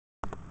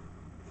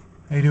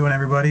How you doing,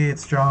 everybody?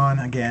 It's John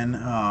again.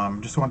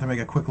 Just wanted to make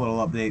a quick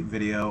little update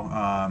video.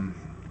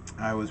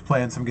 I was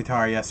playing some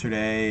guitar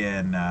yesterday,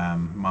 and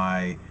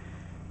my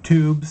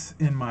tubes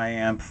in my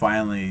amp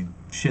finally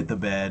shit the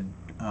bed.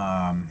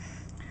 I'm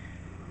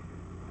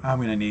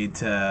gonna need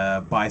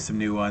to buy some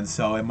new ones,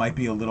 so it might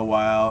be a little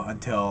while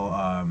until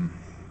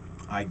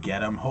I get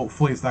them.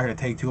 Hopefully, it's not gonna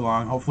take too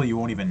long. Hopefully, you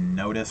won't even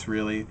notice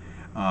really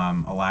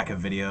a lack of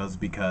videos,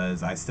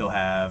 because I still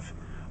have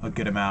a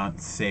good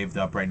amount saved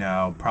up right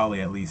now.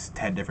 Probably at least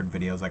 10 different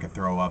videos I could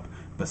throw up,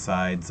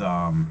 besides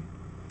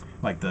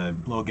like the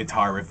little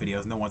guitar riff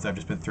videos and the ones I've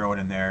just been throwing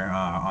in there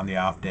on the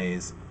off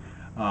days.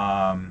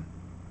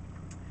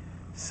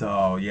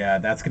 So yeah,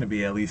 that's gonna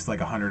be at least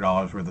like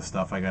 $100 worth of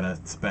stuff I gotta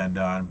spend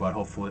on, but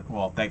hopefully,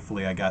 well,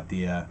 thankfully I got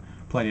the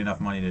plenty enough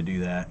money to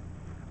do that.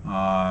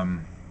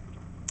 Another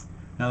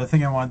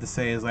thing I wanted to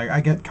say is, like, I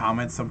get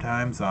comments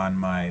sometimes on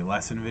my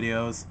lesson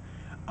videos.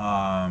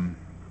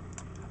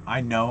 I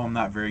know I'm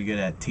not very good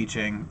at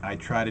teaching. I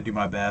try to do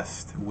my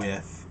best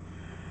with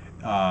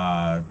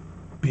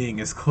being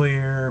as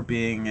clear,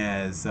 being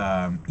as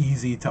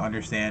easy to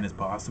understand as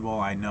possible.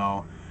 I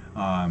know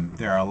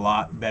there are a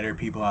lot better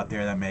people out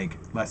there that make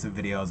lesson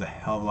videos a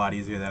hell of a lot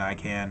easier than I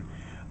can.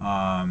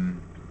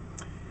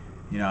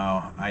 You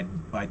know, I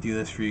do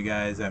this for you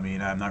guys. I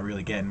mean, I'm not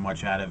really getting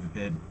much out of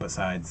it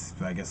besides,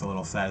 I guess, a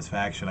little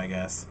satisfaction, I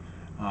guess.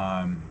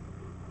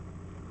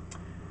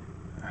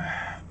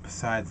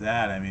 Besides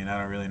that, I mean, I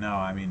don't really know.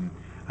 I mean,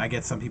 I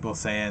get some people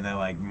saying that,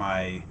 like,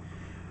 my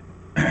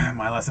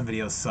my lesson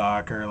videos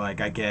suck, or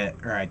like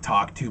I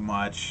talk too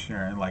much,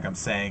 or like I'm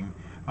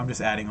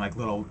just adding like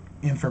little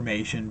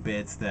information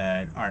bits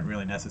that aren't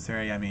really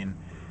necessary. I mean,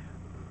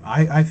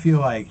 I feel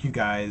like you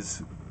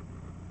guys,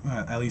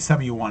 at least some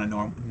of you, want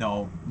to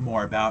know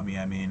more about me.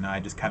 I mean,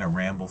 I just kind of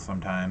ramble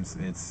sometimes.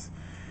 It's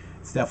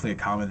definitely a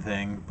common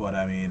thing, but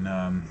I mean,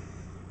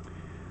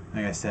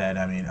 like I said,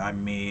 I mean,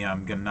 I'm me.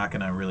 Not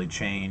gonna really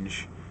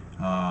change.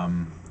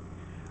 I'm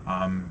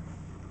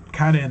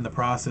kind of in the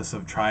process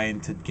of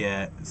trying to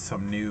get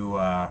some new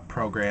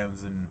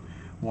programs and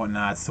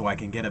whatnot, so I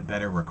can get a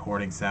better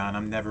recording sound.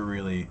 I'm never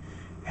really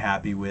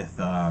happy with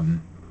my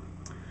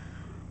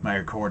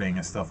recording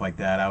and stuff like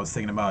that. I was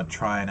thinking about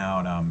trying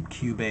out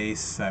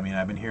Cubase. I mean,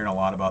 I've been hearing a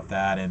lot about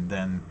that, and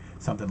then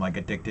something like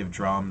Addictive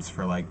Drums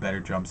for like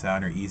better drum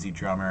sound, or Easy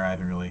Drummer. I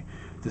haven't really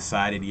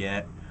decided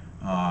yet.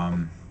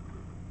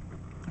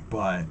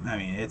 But I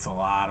mean, it's a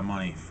lot of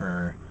money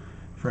for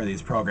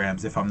these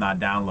programs if I'm not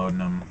downloading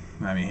them.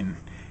 I mean,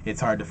 it's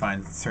hard to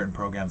find certain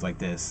programs like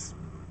this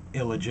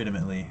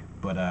illegitimately,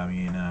 but I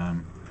mean,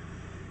 I'm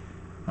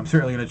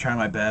certainly going to try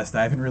my best.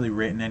 I haven't really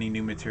written any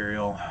new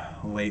material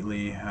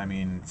lately. I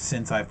mean,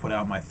 since I've put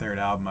out my third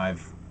album, I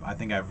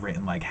think I've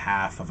written like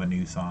half of a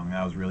new song.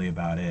 That was really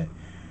about it,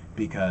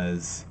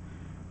 because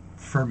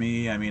for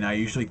me, I mean, I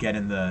usually get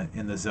in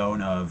the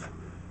zone of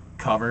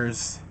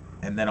covers,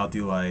 and then I'll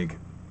do like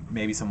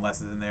maybe some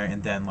lessons in there,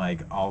 and then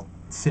like I'll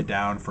sit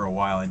down for a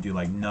while and do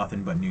like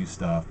nothing but new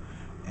stuff.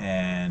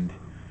 And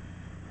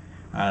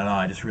I don't know,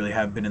 I just really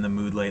haven't been in the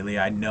mood lately.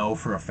 I know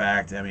for a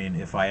fact, I mean,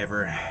 if I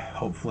ever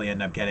hopefully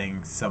end up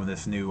getting some of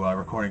this new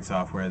recording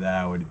software, that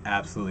I would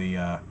absolutely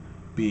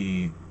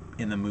be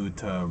in the mood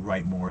to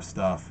write more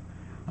stuff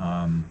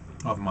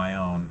of my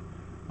own.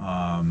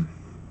 I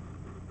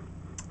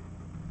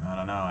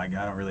don't know, I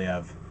don't really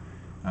have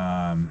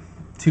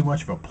too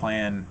much of a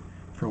plan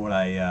for what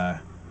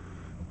I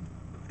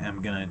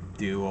am gonna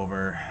do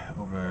over I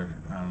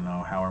don't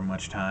know however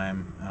much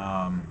time.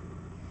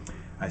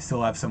 I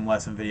still have some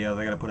lesson videos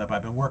I gotta put up.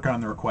 I've been working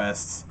on the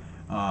requests.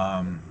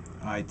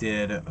 I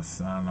did, I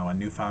don't know, a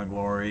Newfound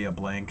Glory, a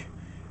Blink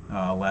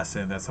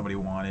lesson that somebody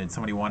wanted.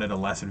 Somebody wanted a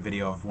lesson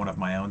video of one of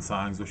my own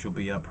songs, which will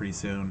be up pretty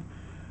soon.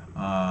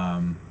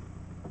 I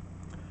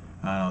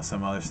don't know,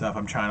 some other stuff.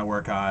 I'm trying to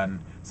work on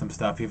some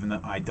stuff even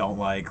that I don't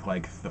like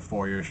the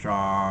 4 Year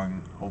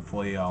Strong.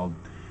 Hopefully I'll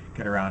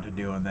get around to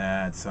doing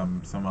that.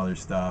 Some other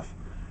stuff.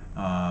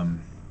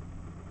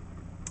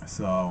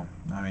 So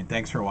I mean,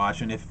 thanks for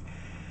watching.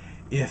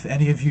 If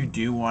any of you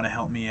do want to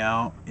help me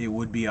out, it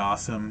would be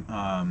awesome.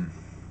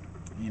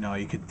 You know,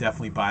 you could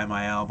definitely buy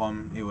my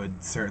album. It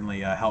would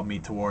certainly help me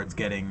towards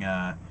getting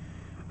the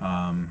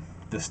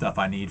stuff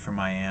I need for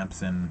my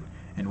amps and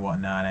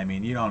whatnot. I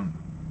mean, it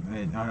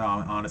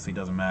honestly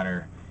doesn't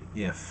matter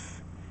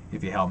if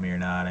you help me or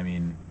not. I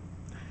mean,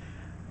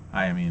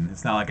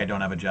 it's not like I don't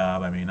have a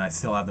job. I mean, I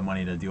still have the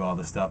money to do all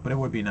this stuff, but it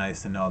would be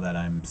nice to know that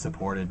I'm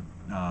supported.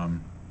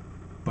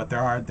 But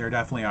there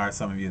definitely are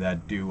some of you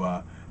that do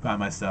buy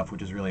my stuff,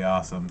 which is really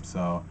awesome.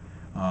 So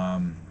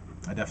I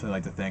definitely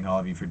like to thank all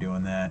of you for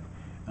doing that.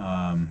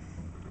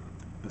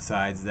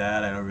 Besides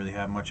that, I don't really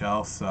have much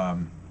else.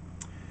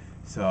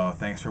 So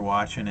thanks for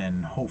watching,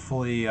 and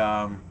hopefully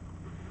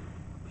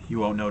you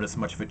won't notice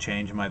much of a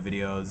change in my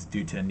videos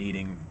due to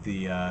needing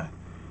the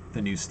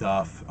new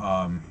stuff.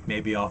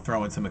 Maybe I'll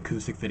throw in some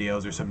acoustic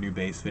videos or some new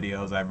bass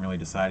videos. I haven't really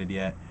decided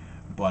yet,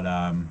 but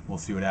we'll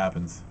see what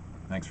happens.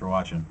 Thanks for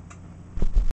watching.